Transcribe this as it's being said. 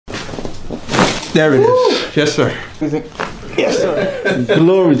There it is. Yes, sir. Yes, sir.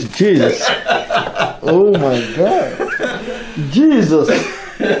 Glory to Jesus. Oh my God. Jesus.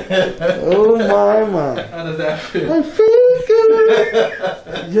 Oh my. How does that feel? I feel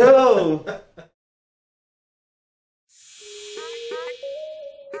good. Yo.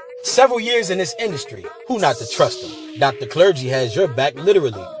 Several years in this industry, who not to trust him? Dr. Clerge has your back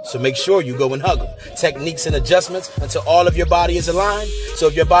literally, so make sure you go and hug him. Techniques and adjustments until all of your body is aligned. So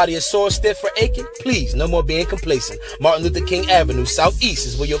if your body is sore, stiff, or aching, please, no more being complacent. Martin Luther King Avenue, Southeast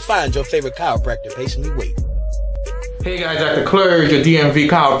is where you'll find your favorite chiropractor patiently waiting. Hey guys, Dr. Clerge, your DMV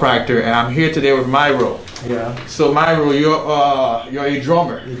chiropractor, and I'm here today with Myro. Yeah. So Myro, you're a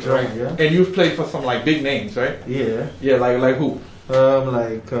drummer, right? Yeah. And you've played for some like big names, right? Yeah. Yeah, like who?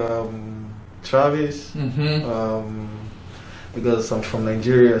 Travis. Because I'm from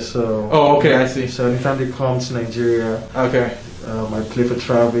Nigeria, so. Oh, okay, I see. So anytime they come to Nigeria, okay. I play for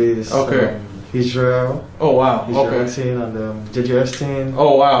Travis. Okay. Israel. Oh wow. Israel Okay. and JJ Austin.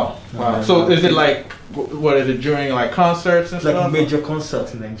 Oh wow. Wow. So is it like, what is it, during like concerts and like stuff? Major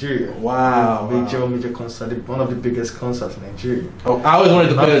concerts in Nigeria. Wow. Major concert. One of the biggest concerts in Nigeria. Oh, I always wanted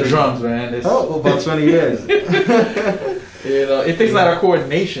to play the drums, man. About 20 years. You know, it takes a lot of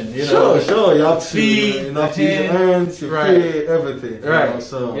coordination. You know, sure. You have to, feet, use your hands, your feet, everything. Right. You know?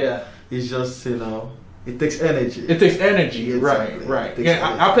 So yeah, it's just, it takes energy. It takes energy. Exactly. Right.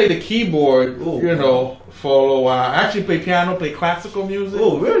 Yeah, I played the keyboard. Ooh. You know, for a little while. I actually play piano, play classical music.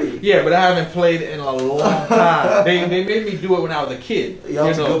 Oh, really? Yeah, but I haven't played it in a long time. They made me do it when I was a kid. You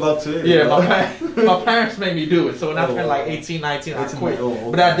have to go back to it. Yeah, my parents made me do it. So when I turned like 18, 19, I quit.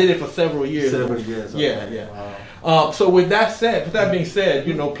 But I did it for several years. Several years. Yeah. Wow. So with that being said,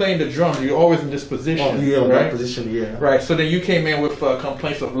 playing the drums, you're always in this position. Oh, yeah, right? that position, yeah. Right. So then you came in with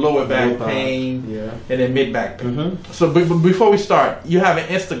complaints of lower back pain, and then mid back pain. So before we start, you have an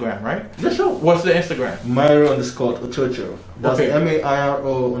Instagram, right? Yeah, sure. What's the Instagram? Myro_Ochocho. That's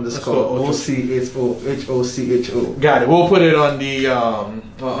MAIRO_OCHOCHO. Got it. We'll put it on the on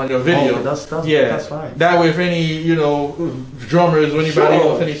your video. Oh, that's fine. That way, if any drummers, or anybody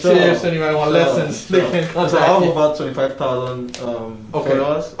wants any tips, anybody want lessons, they can contact you. I have you. about 25,000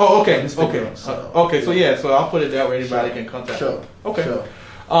 followers. Oh, okay. Instagram, So I'll put it that way anybody can contact. Sure. Okay. Sure.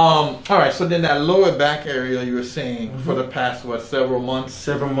 All right. So then that lower back area you were saying for the past several months.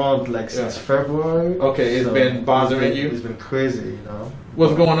 Several months, like since February. Okay, it's been bothering you. It's been crazy,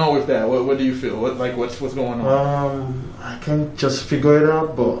 What's going on with that? What do you feel? What's going on? I can't just figure it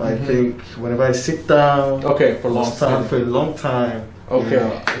out, but I think whenever I sit down, for a long time.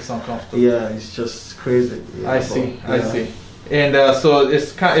 It's uncomfortable. Yeah, it's just crazy. I see. And so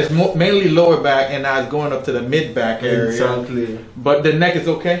it's mainly lower back, and now it's going up to the mid back area. Exactly. But the neck is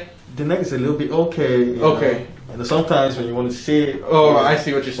okay. The neck is a little bit okay. Okay. And sometimes when you want to sit, I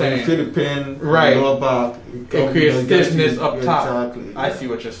see what you're saying. When you feel the pain, right, lower back, it creates stiffness up top. Exactly. I see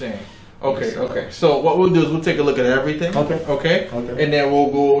what you're saying. Okay. So what we'll do is we'll take a look at everything. Okay. And then we'll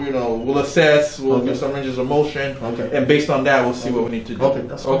go, we'll assess, we'll do some ranges of motion. Okay. And based on that, we'll see what we need to do. Okay,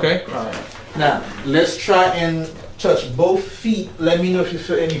 that's fine. Okay. All right. Now let's try and touch both feet. Let me know if you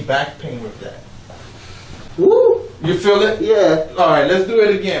feel any back pain with that. Woo! You feel it? Yeah. All right. Let's do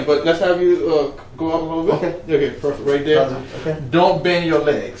it again, but let's have you go up a little bit. Okay. Perfect. Right there. Okay. Don't bend your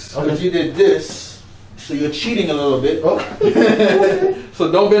legs. Okay. If you did this, so you're cheating a little bit. Okay.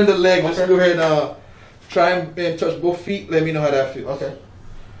 So don't bend the leg. Just go ahead and try and touch both feet. Let me know how that feels.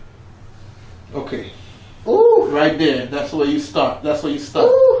 Okay. Ooh. Right there. That's where you start.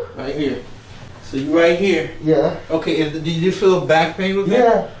 Ooh. Right here. So you right here. Yeah. Okay. Did you feel back pain with that?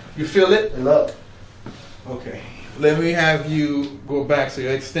 Yeah. You feel it? A lot. Okay. Let me have you go back so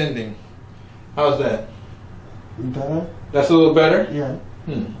you're extending. How's that? Better? That's a little better? Yeah.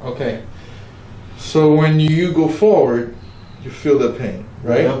 Okay. So when you go forward, you feel the pain,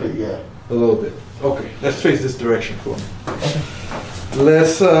 right? A little bit, yeah. A little bit. Okay. Let's face this direction for me. Okay.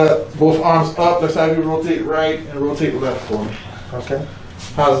 Let's both arms up. Let's have you rotate right and rotate left for me. Okay.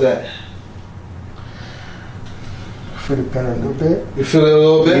 How's that? Feel the pain a little bit. You feel it a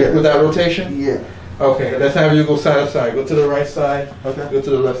little bit with that rotation? Yeah. Okay. Let's have you go side to side. Go to the right side. Okay. Go to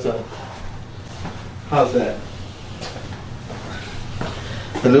the left side. How's that?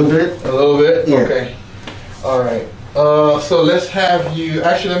 A little bit. A little bit? Yeah. Okay. All right. So let's have you.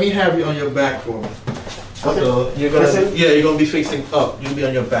 Actually, let me have you on your back for me. Okay. So you're gonna be facing up. You'll be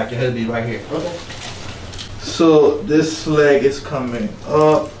on your back. Your head will be right here. Okay. So this leg is coming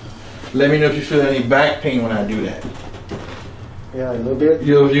up. Let me know if you feel any back pain when I do that. Yeah, a little bit.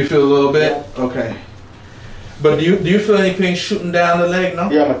 You feel a little bit? Yeah. Okay. But do you feel any pain shooting down the leg? No.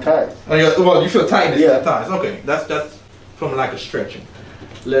 Yeah, I'm tight. Well, you feel tightness in Yeah. the thighs. Okay, that's from lack of stretching.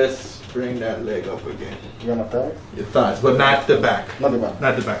 Let's Bring that leg up again. You're on my thighs? Your thighs, but not the back. Not the back.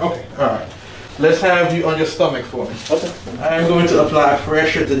 Not the back. Okay, all right. Let's have you on your stomach for me. Okay. I'm going to apply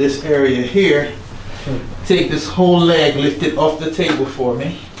pressure to this area here. Take this whole leg, lift it off the table for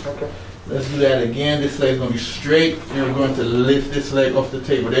me. Okay. Let's do that again. This leg is going to be straight. You're going to lift this leg off the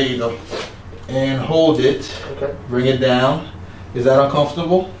table. There you go. And hold it. Okay. Bring it down. Is that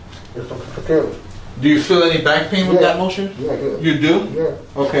uncomfortable? It's uncomfortable. Do you feel any back pain with that motion? Yeah, good. You do?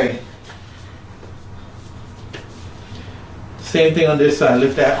 Yeah. Okay. Same thing on this side.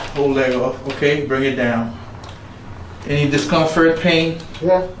 Lift that whole leg off. Okay, bring it down. Any discomfort, pain?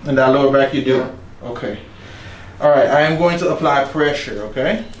 Yeah. In that lower back you do? Yeah. Okay. All right, I am going to apply pressure,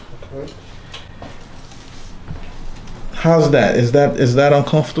 okay? Okay. How's that? Is that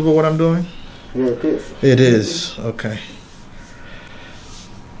uncomfortable what I'm doing? Yeah, it is. It is. Okay.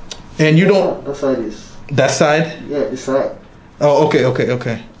 And you don't... That side is. That side? Yeah, this side. Oh, okay.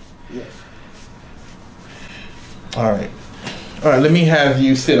 Yeah. All right. All right, let me have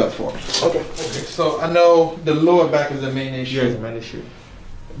you sit up for me. Okay. So I know the lower back is the main issue. Yeah, it's the main issue.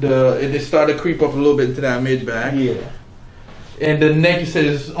 It started to creep up a little bit to that mid back. Yeah. And the neck you said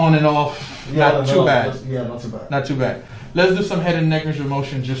is on and off. Not too bad. Yeah, not too bad. Not too bad. Let's do some head and neck range of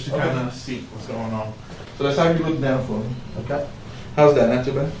motion just to kind of see what's going on. So let's have you look down for me. Okay. How's that? Not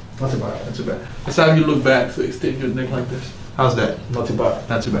too bad? Not too bad. Not too bad. Let's have you look back, so extend your neck like this. How's that? Not too bad.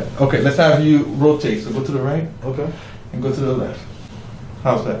 Not too bad. Okay, let's have you rotate. So go to the right Okay. and go to the left.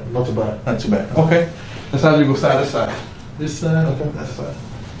 How's that? Not too bad. Not too bad. Okay. Let's have you go side to side. This side, Okay. that side.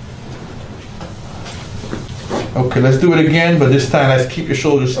 Okay, let's do it again, but this time let's keep your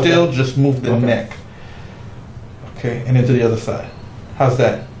shoulders still, Okay. just move the Okay. neck. Okay, and then to the other side. How's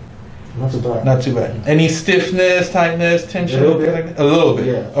that? Not too bad. Not too bad. Any stiffness, tightness, tension? A little bit. A little bit.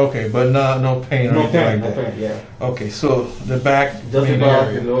 Yeah. Okay, but no pain or No anything pain. like No that. pain. Yeah. Okay, so the back, Just the main back,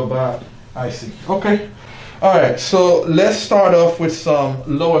 area. the lower back. I see. Okay. All right, so let's start off with some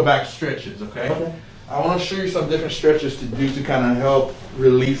lower back stretches, okay? Okay. I want to show you some different stretches to do to kind of help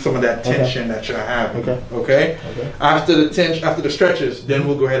relieve some of that Okay. tension that you're having. Okay. Okay? Okay. After the stretches, then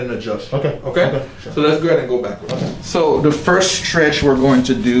we'll go ahead and adjust. Okay. Okay? Okay, sure. So let's go ahead and go backwards. Okay. So the first stretch we're going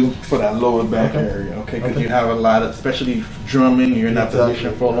to do for that lower back Okay. area, okay? Because Okay. you have a lot of, especially drumming, you're in that Exactly.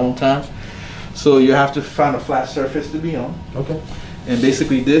 position for a long time. So you have to find a flat surface to be on. Okay. And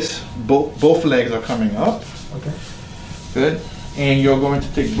basically this, both legs are coming up. Okay. Good. And you're going to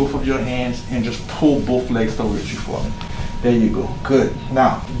take both of your hands and just pull both legs towards you for me. There you go. Good.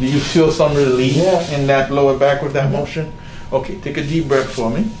 Now, do you feel some relief Yeah. in that lower back with that motion? Okay, take a deep breath for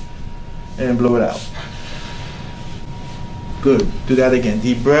me and blow it out. Good. Do that again.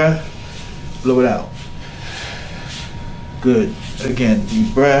 Deep breath, blow it out. Good. Again,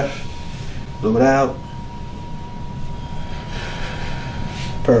 deep breath, blow it out.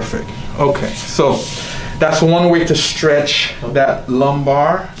 Perfect. Okay, so that's one way to stretch that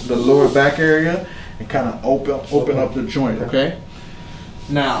lumbar, the lower back area, and kind of open up the joint, okay?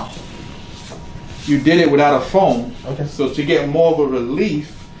 Now, you did it without a foam, Okay. so to get more of a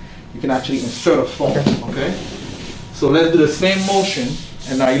relief, you can actually insert a foam, okay? So let's do the same motion,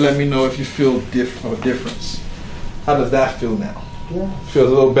 and now you let me know if you feel a difference. How does that feel now? Yeah. Feels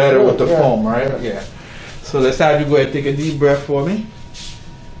a little better with the Yeah. foam, right? Yeah. So let's have you go ahead and take a deep breath for me.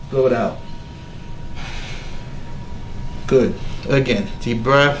 Blow it out. Good. Again, deep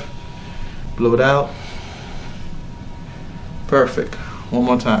breath. Blow it out. Perfect. One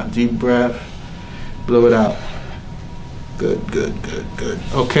more time. Deep breath. Blow it out. Good, good, good, good.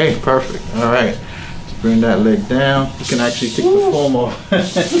 Okay, perfect. All right. Let's bring that leg down. You can actually take the foam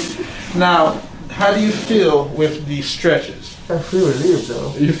off. Now, how do you feel with these stretches? I feel relieved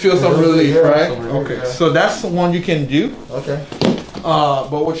though. You feel some relief, Yeah, right? some relief, Okay, yeah. so that's the one you can do. Okay.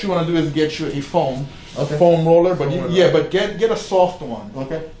 But what you want to do is get you a foam roller, but Foam roller. yeah, but get a soft one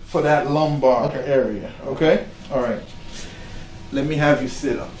Okay. for that lumbar Okay. area. Okay. All right. Let me have you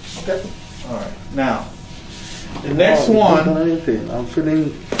sit up. Okay. All right. Now, the next Oh, one. I'm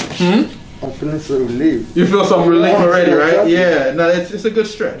feeling. Hmm? I'm feeling so relieved. You feel some relief Yeah, already, right? exactly. Yeah. No, it's a good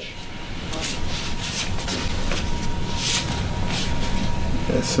stretch.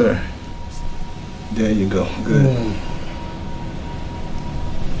 Yes, sir. There you go. Good.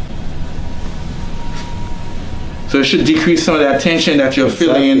 So it should decrease some of that tension that you're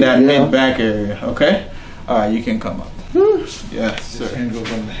feeling in that Exactly, yeah. mid back area. Okay. All right, you can come up. Yes, sir. Hand goes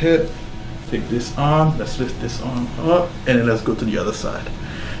on the hip. Take this arm. Let's lift this arm up, and then let's go to the other side.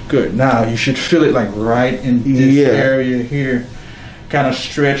 Good. Now you should feel it like right in this Yeah. area here. Kind of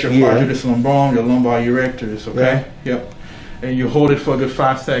stretch your quadratus lumborum, your lumbar erectors. Okay. Yep. And you hold it for a good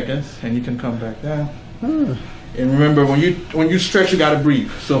 5 seconds, and you can come back down. And remember, when you stretch, you gotta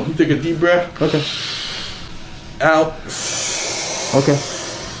breathe. So take a deep breath. Okay. Out. Okay.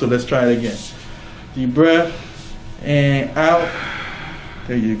 So let's try it again. Deep breath and out.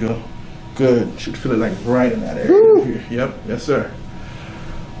 There you go. Good. Should feel it like right in that area here. Yep. Yes, sir.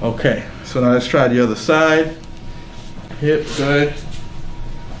 Okay. So now let's try the other side. Hip. Good.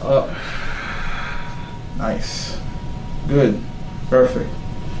 Up. Nice. Good. Perfect.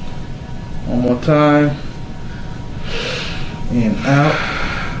 One more time. And out.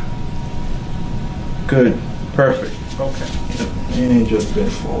 Good. Perfect. Okay. And just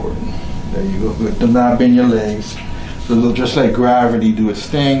bend forward. There you go. Good. Do not bend your legs. So they'll just let gravity do its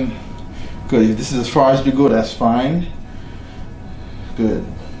thing. Good. If this is as far as you go, that's fine. Good.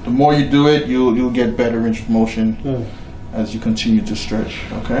 The more you do it, you'll get better range of motion as you continue to stretch.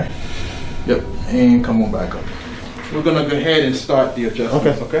 Okay. Yep. And come on back up. We're gonna go ahead and start the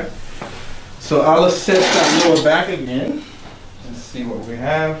adjustments. Okay. So I'll assess that lower back again. Let's see what we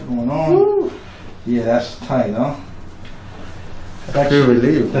have going on. Woo. Yeah, that's tight, huh?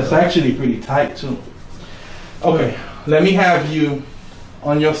 That's actually pretty tight too. Okay, let me have you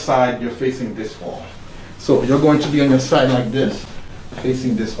on your side. You're facing this wall. So you're going to be on your side like this,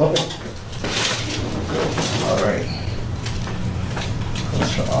 facing this wall. All right.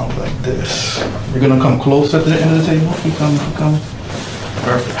 Put your arms like this. You're gonna come closer to the end of the table. Keep coming, keep coming.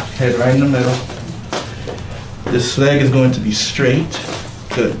 Perfect. Head right in the middle. This leg is going to be straight.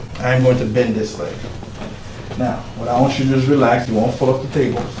 Good. I'm going to bend this leg. Now, what I want you to do is relax. You won't fall off the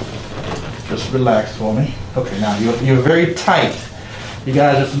table. Just relax for me. Okay, now you're very tight. You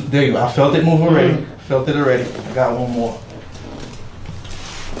gotta just, there you go. I felt it move already. Felt it already. I got one more.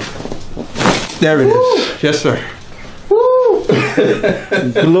 There it is. Yes, sir. Woo!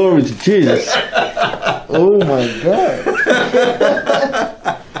 Glory to Jesus. Oh my God.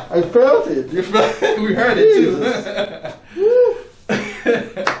 I felt it. You felt it? We heard it too.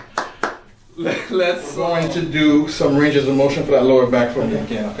 Let's going to do some ranges of motion for that lower back for me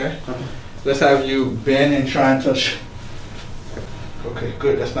again, okay? Let's have you bend and try and touch. Okay,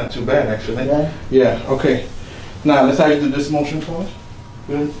 good. That's not too bad, actually. Yeah, okay. Now, let's have you do this motion for us.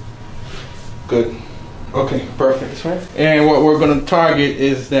 Good. Good. Okay, perfect. And what we're going to target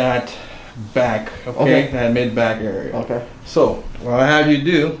is that back, okay? That mid-back area. Okay. So, what I have you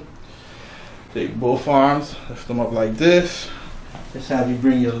do, take both arms, lift them up like this. Let's have you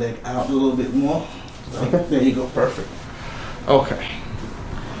bring your leg out a little bit more. Okay. There you go, perfect. Okay.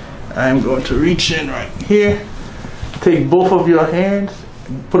 I'm going to reach in right here. Take both of your hands,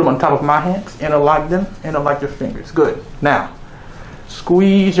 put them on top of my hands, interlock them, interlock your fingers. Good. Now,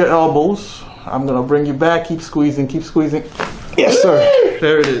 squeeze your elbows. I'm going to bring you back. Keep squeezing, keep squeezing. Yes, sir.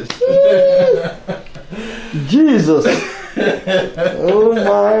 There it is. Jesus. Oh,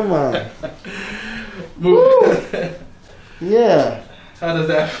 my. Move. Yeah. How does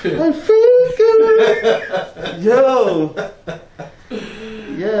that feel? I feel good. Yo.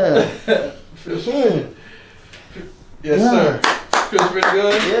 Yeah. Feels good. Yes, sir. Feels pretty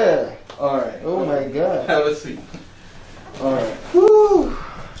good? Yeah. All right. Oh, my God. Have a seat. All right. Woo.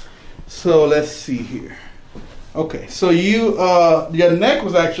 So let's see here. Okay. So your neck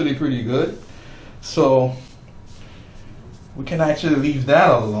was actually pretty good. So we can actually leave that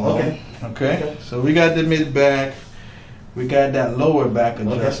alone. Okay. So we got the mid back. We got that lower back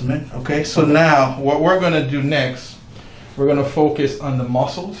adjustment. Okay. So now what we're going to do next, we're going to focus on the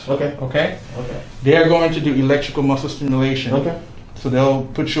muscles. Okay. They're going to do electrical muscle stimulation. So they'll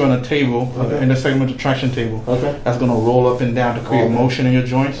put you on a table, in the segmental traction table. That's going to roll up and down to create motion in your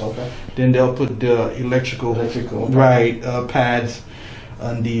joints. Then they'll put the electrical pads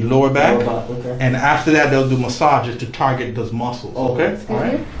on the lower back. And after that, they'll do massages to target those muscles. Okay. All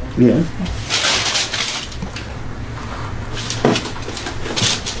right. Yeah.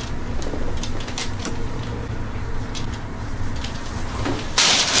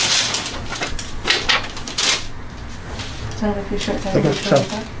 Turn up your shirt.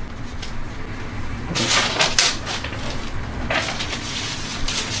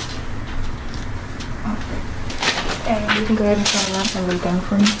 And you can go ahead and turn around and lay down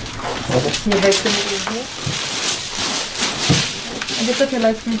for me. Your legs going to be here. And just lift your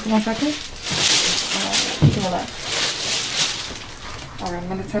legs for me for 1 second. You can relax. Alright, I'm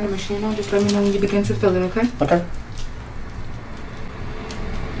going to turn the machine on. Just let me know when you begin to feel it, okay? Okay.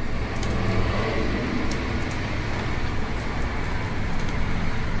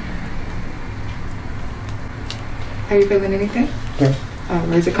 Are you feeling anything? Yeah.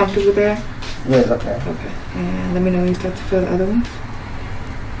 Is it comfortable there? Yes, okay. Okay. And let me know when you start to feel the other one.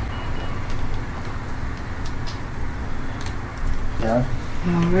 Yeah.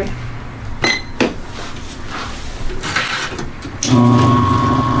 Alright. Be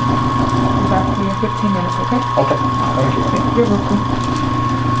back to you in 15 minutes, okay? Okay, thank you. You're welcome.